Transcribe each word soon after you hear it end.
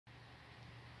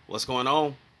What's going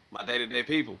on? My day-to-day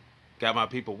people. Got my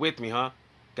people with me, huh?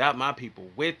 Got my people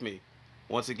with me.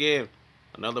 Once again,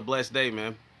 another blessed day,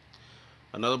 man.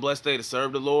 Another blessed day to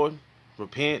serve the Lord,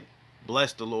 repent,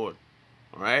 bless the Lord.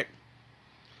 All right?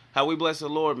 How we bless the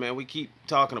Lord, man? We keep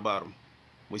talking about him.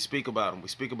 We speak about him. We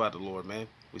speak about the Lord, man.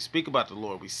 We speak about the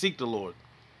Lord. We seek the Lord.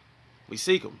 We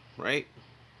seek him, right?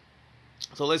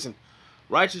 So listen,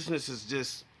 righteousness is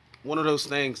just one of those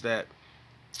things that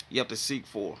you have to seek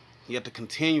for. You have to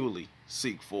continually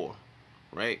seek for,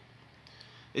 right?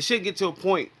 It shouldn't get to a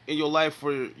point in your life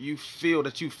where you feel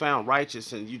that you found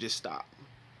righteous and you just stop.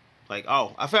 Like,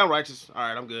 oh, I found righteous. All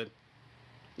right, I'm good.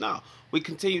 No, we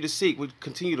continue to seek. We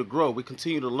continue to grow. We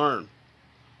continue to learn.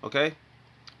 Okay?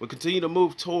 We continue to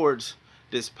move towards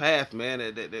this path, man,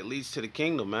 that leads to the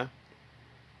kingdom, man.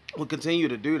 We continue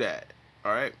to do that.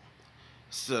 All right?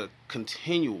 It's a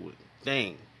continual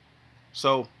thing.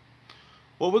 So,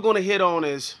 what we're going to hit on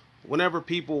is whenever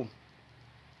people,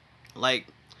 like,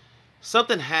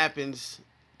 something happens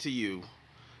to you,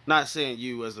 not saying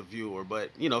you as a viewer,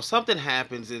 but, something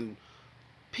happens and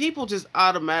people just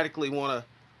automatically want to,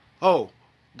 oh,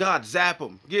 God, zap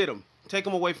them, get them, take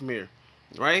them away from here,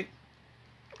 right?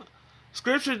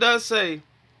 Scripture does say,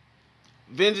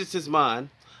 vengeance is mine,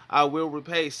 I will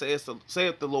repay, saith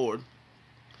the Lord.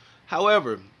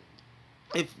 However,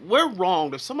 if we're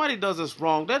wronged, if somebody does us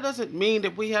wrong, that doesn't mean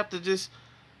that we have to just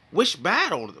wish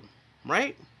bad on them,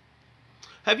 right?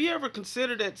 Have you ever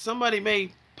considered that somebody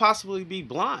may possibly be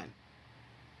blind?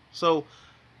 So,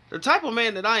 the type of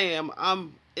man that I am,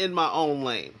 I'm in my own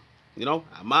lane. I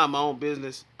mind my own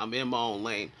business. I'm in my own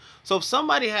lane. So if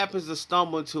somebody happens to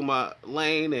stumble into my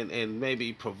lane and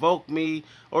maybe provoke me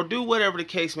or do whatever the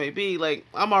case may be, like,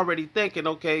 I'm already thinking,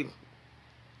 okay,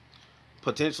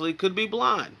 potentially could be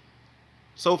blind.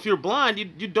 So if you're blind,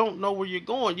 you don't know where you're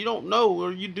going. You don't know,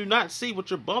 or you do not see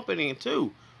what you're bumping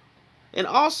into. And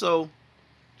also,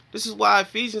 this is why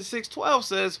Ephesians 6:12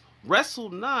 says, wrestle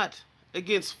not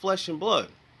against flesh and blood.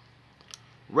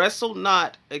 Wrestle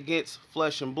not against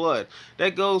flesh and blood.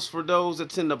 That goes for those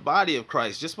that's in the body of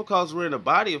Christ. Just because we're in the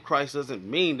body of Christ doesn't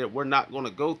mean that we're not going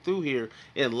to go through here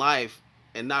in life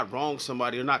and not wrong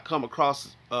somebody or not come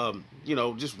across,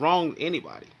 just wrong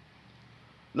anybody.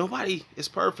 Nobody is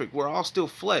perfect. We're all still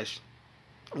flesh.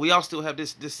 We all still have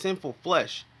this sinful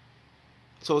flesh.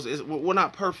 So we're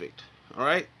not perfect. All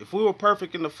right? If we were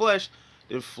perfect in the flesh,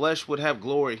 then flesh would have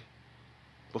glory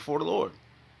before the Lord.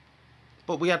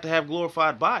 But we have to have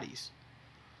glorified bodies.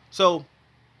 So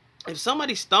if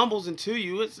somebody stumbles into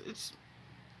you, it's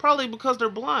probably because they're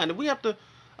blind. And we have to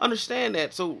understand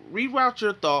that. So reroute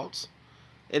your thoughts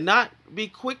and not be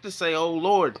quick to say, oh,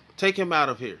 Lord, take him out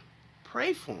of here.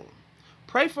 Pray for him.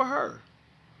 Pray for her.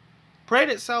 Pray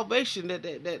that salvation, that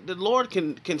the Lord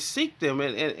can seek them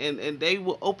and they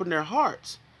will open their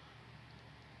hearts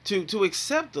to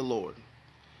accept the Lord.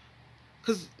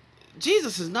 Because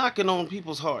Jesus is knocking on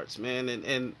people's hearts, man.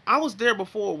 And I was there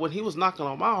before when he was knocking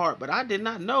on my heart, but I did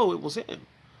not know it was him.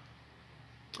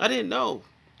 I didn't know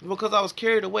because I was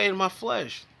carried away in my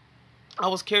flesh. I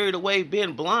was carried away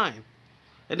being blind.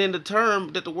 And then the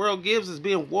term that the world gives is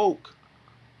being woke,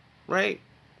 right?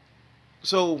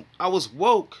 So I was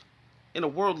woke in a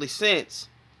worldly sense,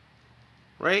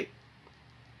 right?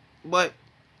 But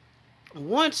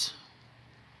once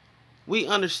we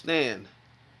understand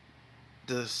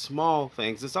the small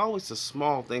things, it's always the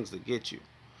small things that get you.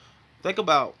 Think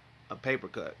about a paper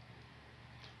cut.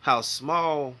 How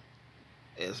small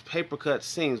as paper cut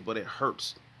seems, but it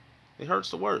hurts. It hurts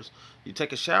the worst. You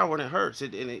take a shower and it hurts.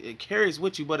 It carries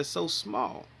with you, but it's so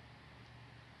small.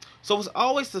 So it's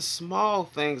always the small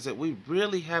things that we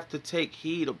really have to take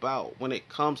heed about when it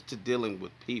comes to dealing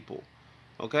with people.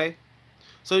 Okay?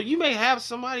 So you may have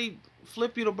somebody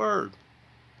flip you the bird.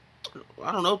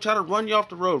 I don't know, try to run you off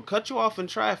the road, cut you off in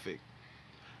traffic.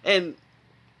 And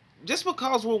just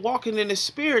because we're walking in the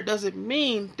Spirit doesn't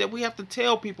mean that we have to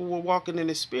tell people we're walking in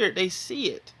the Spirit. They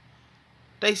see it.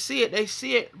 They see it. They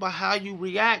see it by how you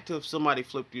react if somebody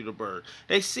flipped you the bird.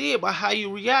 They see it by how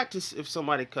you react if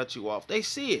somebody cut you off. They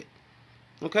see it.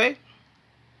 Okay?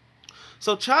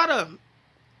 So try to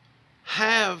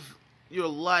have your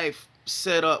life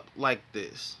set up like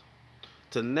this.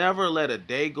 To never let a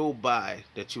day go by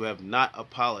that you have not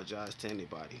apologized to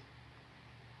anybody.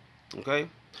 Okay?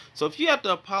 So if you have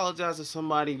to apologize to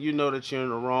somebody, you know that you're in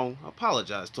the wrong,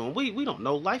 apologize to them. We don't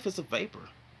know. Life is a vapor.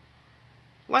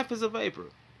 Life is a vapor.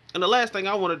 And the last thing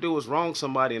I want to do is wrong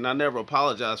somebody and I never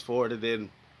apologize for it, and then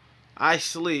I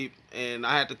sleep and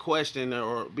I had to question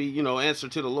or be, answer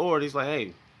to the Lord. He's like,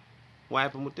 hey, what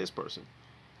happened with this person?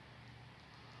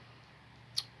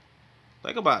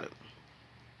 Think about it.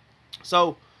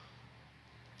 So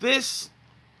This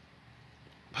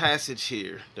passage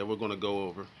here that we're going to go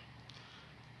over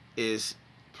is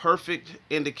perfect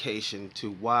indication to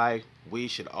why we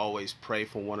should always pray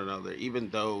for one another,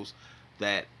 even those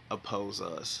that oppose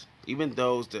us, even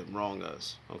those that wrong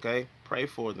us. Okay? Pray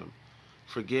for them.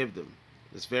 Forgive them.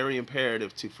 It's very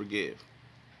imperative to forgive.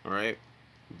 All right?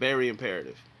 Very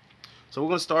imperative. So we're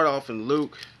going to start off in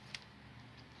Luke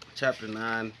chapter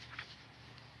 9,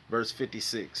 verse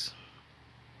 56.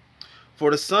 For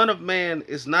the Son of Man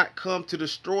is not come to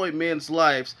destroy men's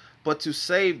lives, but to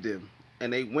save them.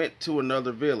 And they went to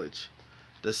another village.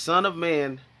 The Son of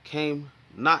Man came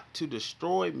not to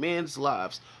destroy men's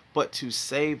lives, but to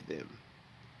save them.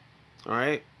 All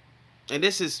right? And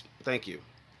this is, thank you.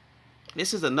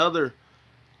 This is another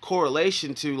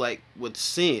correlation to, like, with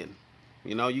sin.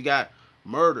 You know, you got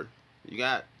murder, you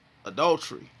got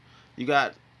adultery, you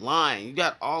got lying, you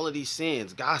got all of these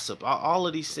sins, gossip, all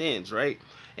of these sins, right?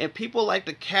 And people like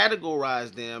to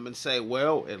categorize them and say,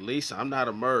 well, at least I'm not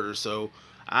a murderer, so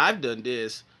I've done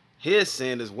this. His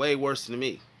sin is way worse than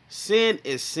me. Sin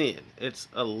is sin. It's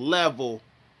a level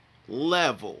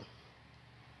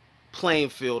playing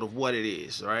field of what it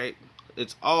is, right?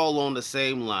 It's all on the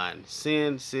same line.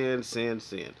 Sin, sin, sin,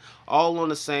 sin. All on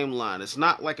the same line. It's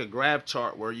not like a graph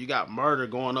chart where you got murder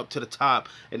going up to the top,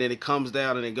 and then it comes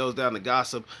down, and it goes down to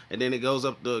gossip, and then it goes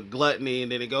up to gluttony,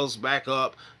 and then it goes back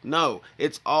up. No,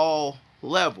 it's all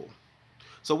level.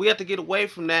 So we have to get away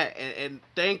from that and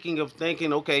thinking,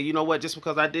 okay, you know what, just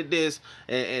because I did this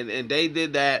and they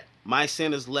did that, my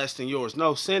sin is less than yours.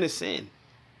 No, sin is sin.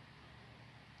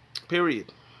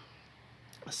 Period.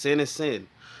 Sin is sin.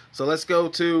 So let's go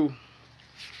to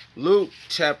Luke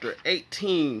chapter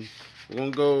 18. We're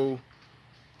going to go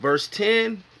verse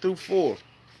 10 through 4.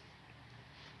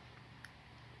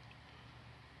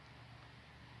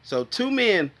 So 2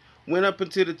 men went up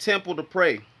into the temple to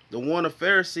pray. The one a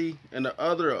Pharisee and the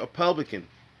other a publican.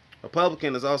 A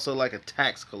publican is also like a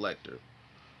tax collector.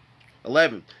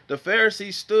 11. The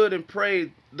Pharisee stood and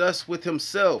prayed thus with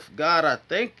himself, God, I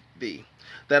thank thee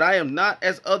that I am not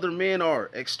as other men are,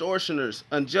 extortioners,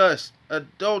 unjust,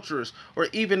 adulterers, or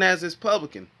even as this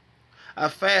publican. I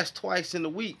fast twice in the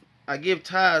week. I give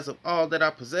tithes of all that I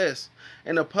possess.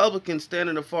 And the publican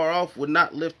standing afar off would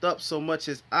not lift up so much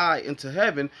his eye into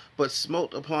heaven, but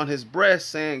smote upon his breast,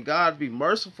 saying, God, be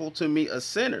merciful to me, a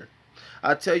sinner.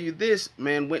 I tell you, this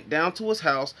man went down to his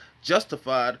house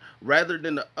justified rather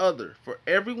than the other. For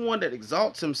everyone that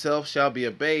exalts himself shall be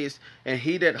abased, and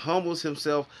he that humbles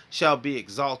himself shall be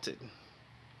exalted.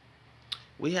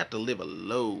 We have to live a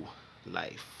low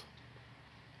life.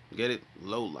 Get it?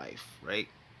 Low life, right?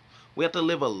 We have to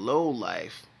live a low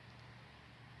life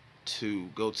to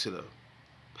go to the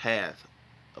path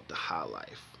of the high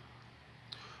life.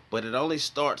 But it only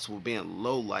starts with being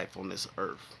low life on this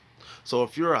earth. So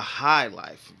if you're a high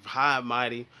life, high and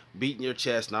mighty, beating your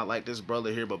chest, not like this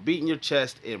brother here, but beating your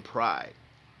chest in pride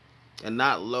and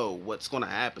not low, what's going to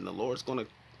happen? The Lord's going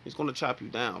to chop you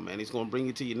down, man. He's going to bring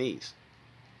you to your knees.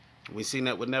 We've seen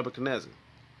that with Nebuchadnezzar,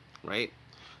 right?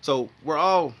 So we're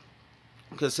all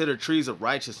considered trees of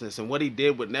righteousness, and what he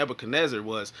did with Nebuchadnezzar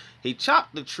was he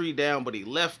chopped the tree down, but he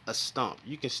left a stump.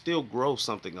 You can still grow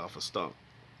something off a stump,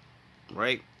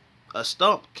 right? A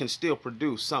stump can still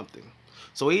produce something.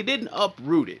 So he didn't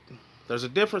uproot it. There's a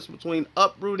difference between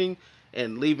uprooting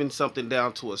and leaving something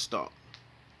down to a stump.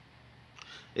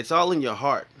 It's all in your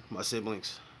heart, my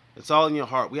siblings. It's all in your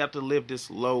heart. We have to live this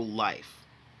low life.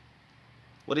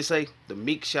 What do you say? The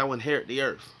meek shall inherit the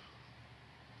earth.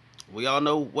 We all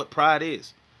know what pride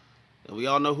is. And we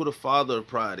all know who the father of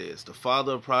pride is. The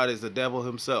father of pride is the devil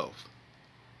himself.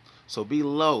 So be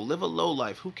low. Live a low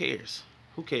life. Who cares?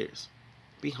 Who cares?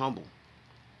 Be humble.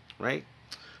 Right?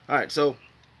 All right, so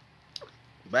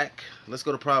back. Let's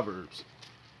go to Proverbs.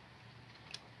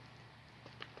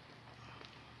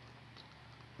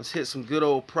 Let's hit some good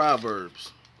old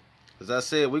Proverbs. As I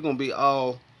said, we're going to be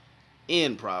all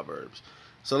in Proverbs.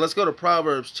 So let's go to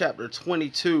Proverbs chapter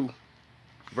 22,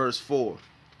 verse 4.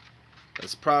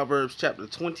 That's Proverbs chapter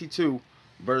 22,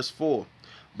 verse 4.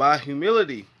 By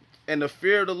humility and the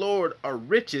fear of the Lord are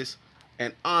riches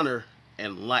and honor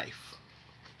and life.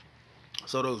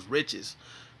 So those riches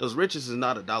is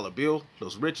not a dollar bill.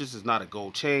 Those riches is not a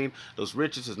gold chain. Those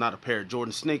riches is not a pair of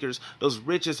Jordan sneakers. Those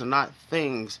riches are not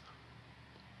things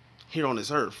here on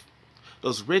this earth.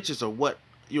 Those riches are what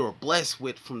you are blessed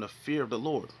with from the fear of the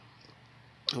Lord.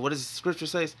 And what does the scripture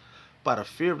say? By the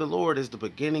fear of the Lord is the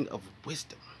beginning of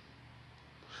wisdom.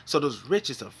 So those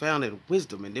riches are found in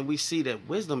wisdom. And then we see that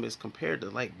wisdom is compared to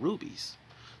like rubies.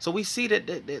 So we see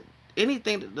that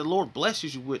anything that the Lord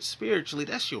blesses you with spiritually,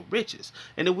 that's your riches.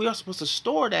 And then we are supposed to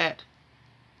store that,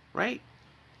 right,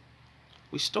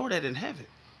 We store that in heaven.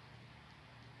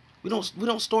 We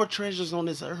don't store treasures on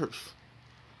this earth.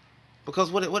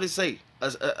 Because what it say?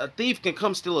 A thief can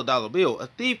come steal a dollar bill. A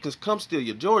thief can come steal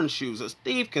your Jordan shoes. A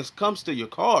thief can come steal your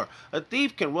car. A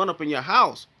thief can run up in your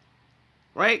house,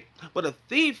 right? But a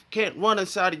thief can't run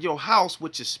inside of your house,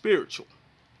 which is spiritual.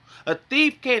 A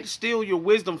thief can't steal your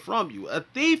wisdom from you. A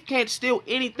thief can't steal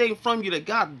anything from you that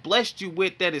God blessed you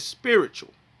with that is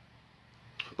spiritual.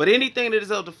 But anything that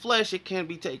is of the flesh, it can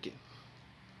be taken.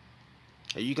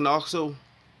 And you can also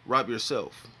rob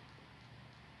yourself.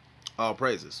 All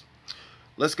praises.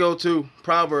 Let's go to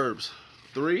Proverbs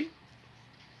 3,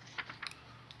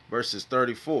 verses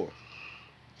 34.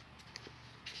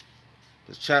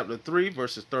 It's chapter 3,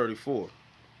 verses 34.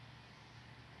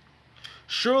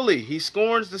 Surely he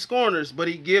scorns the scorners, but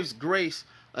he gives grace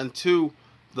unto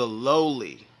the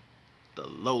lowly, the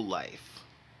low life.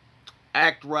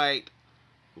 Act right,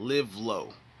 live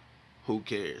low. Who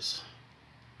cares?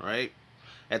 Right?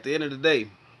 At the end of the day,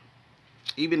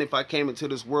 even if I came into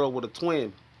this world with a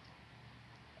twin,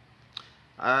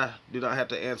 I do not have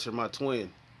to answer my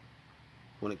twin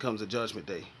when it comes to judgment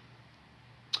day.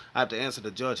 I have to answer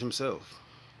the judge himself.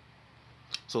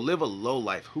 So live a low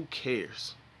life. Who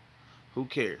cares? Who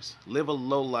cares? Live a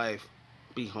low life.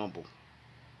 Be humble.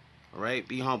 All right?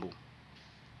 Be humble.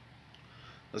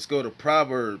 Let's go to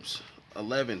Proverbs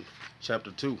 11,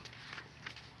 chapter 2.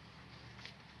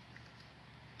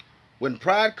 When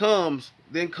pride comes,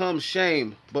 then comes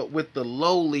shame, but with the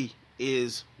lowly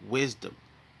is wisdom.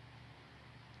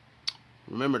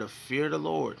 Remember, the fear of the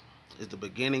Lord is the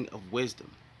beginning of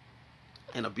wisdom.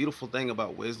 And a beautiful thing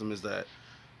about wisdom is that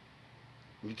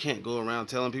you can't go around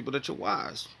telling people that you're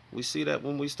wise. We see that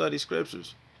when we study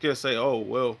scriptures. You can't say, oh,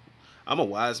 well, I'm a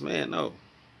wise man. No.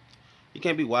 You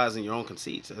can't be wise in your own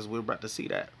conceits, as we're about to see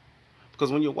that.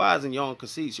 Because when you're wise in your own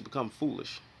conceits, you become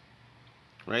foolish.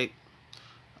 Right?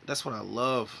 That's what I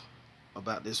love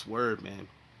about this word, man.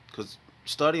 Because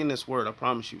studying this word, I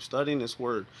promise you, studying this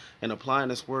word and applying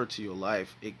this word to your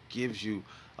life, it gives you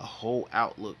a whole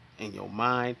outlook in your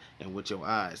mind and with your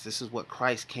eyes. This is what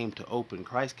Christ came to open.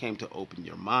 Christ came to open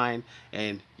your mind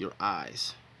and your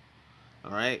eyes.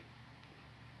 All right?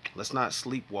 Let's not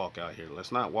sleepwalk out here.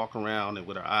 Let's not walk around and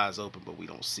with our eyes open, but we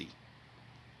don't see.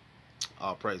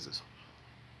 All praises.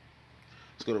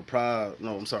 Let's go to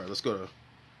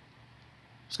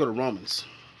Let's go to Romans.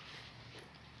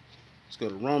 Let's go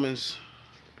to Romans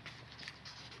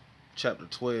chapter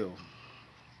 12.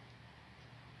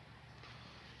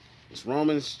 It's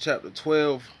Romans chapter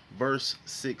 12, verse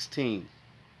 16.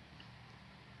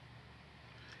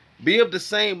 Be of the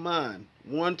same mind,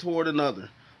 one toward another.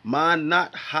 Mind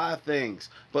not high things,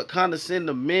 but condescend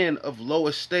to men of low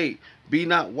estate. Be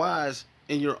not wise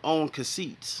in your own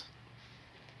conceits.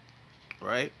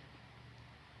 Right?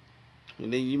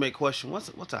 And then you may question,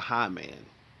 what's a high man?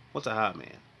 What's a high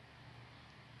man?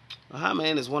 A high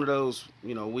man is one of those,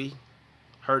 we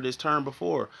heard this term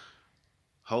before,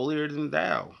 holier than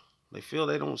thou. They feel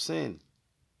they don't sin.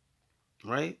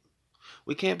 Right?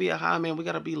 We can't be a high man. We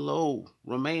got to be low.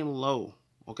 Remain low.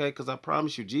 Okay? Because I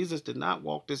promise you, Jesus did not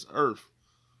walk this earth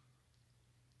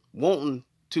wanting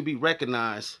to be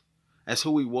recognized as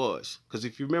who he was. Because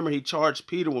if you remember, he charged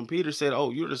Peter when Peter said,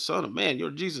 oh, you're the Son of Man. You're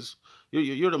Jesus.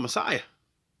 You're the Messiah.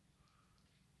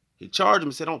 He charged him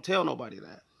and said, don't tell nobody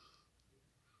that.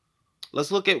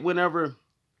 Let's look at whenever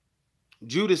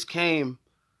Judas came,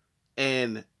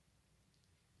 and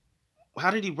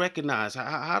how did he recognize?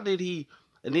 How did he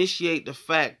initiate the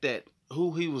fact that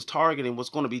who he was targeting was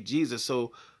going to be Jesus,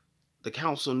 so the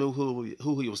council knew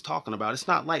who he was talking about? It's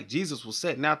not like Jesus was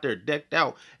sitting out there decked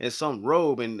out in some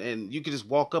robe and you could just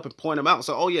walk up and point him out and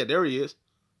say, oh yeah, there he is.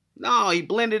 No, he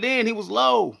blended in. He was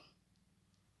low.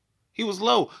 He was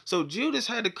low. So Judas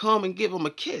had to come and give him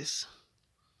a kiss,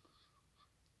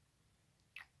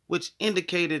 which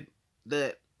indicated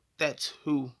that that's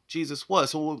who Jesus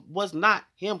was. So it was not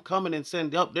him coming and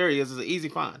saying, up there he is. It's an easy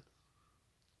find.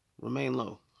 Remain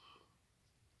low.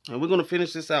 And we're going to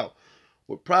finish this out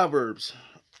with Proverbs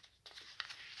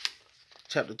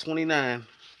chapter 29,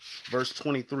 verse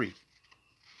 23.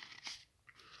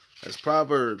 That's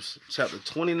Proverbs chapter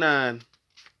 29,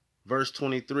 verse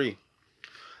 23.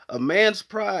 A man's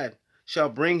pride shall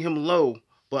bring him low,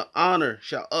 but honor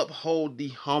shall uphold the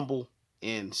humble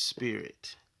in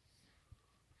spirit.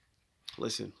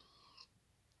 Listen,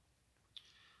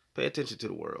 pay attention to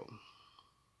the world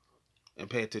and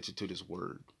pay attention to this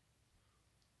word.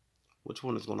 Which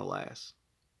one is going to last?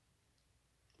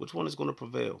 Which one is going to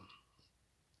prevail?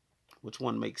 Which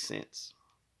one makes sense?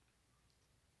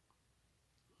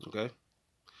 Okay?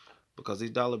 Because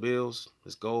these dollar bills,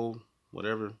 this gold,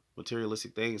 whatever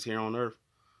materialistic things here on earth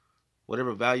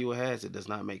whatever value it has, it does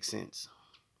not make sense.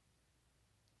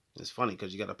 It's funny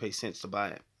because you got to pay cents to buy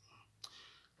it,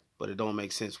 but it don't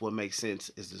make sense. What makes sense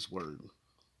is this word.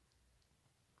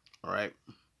 All right.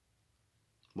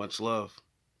 Much love.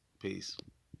 Peace.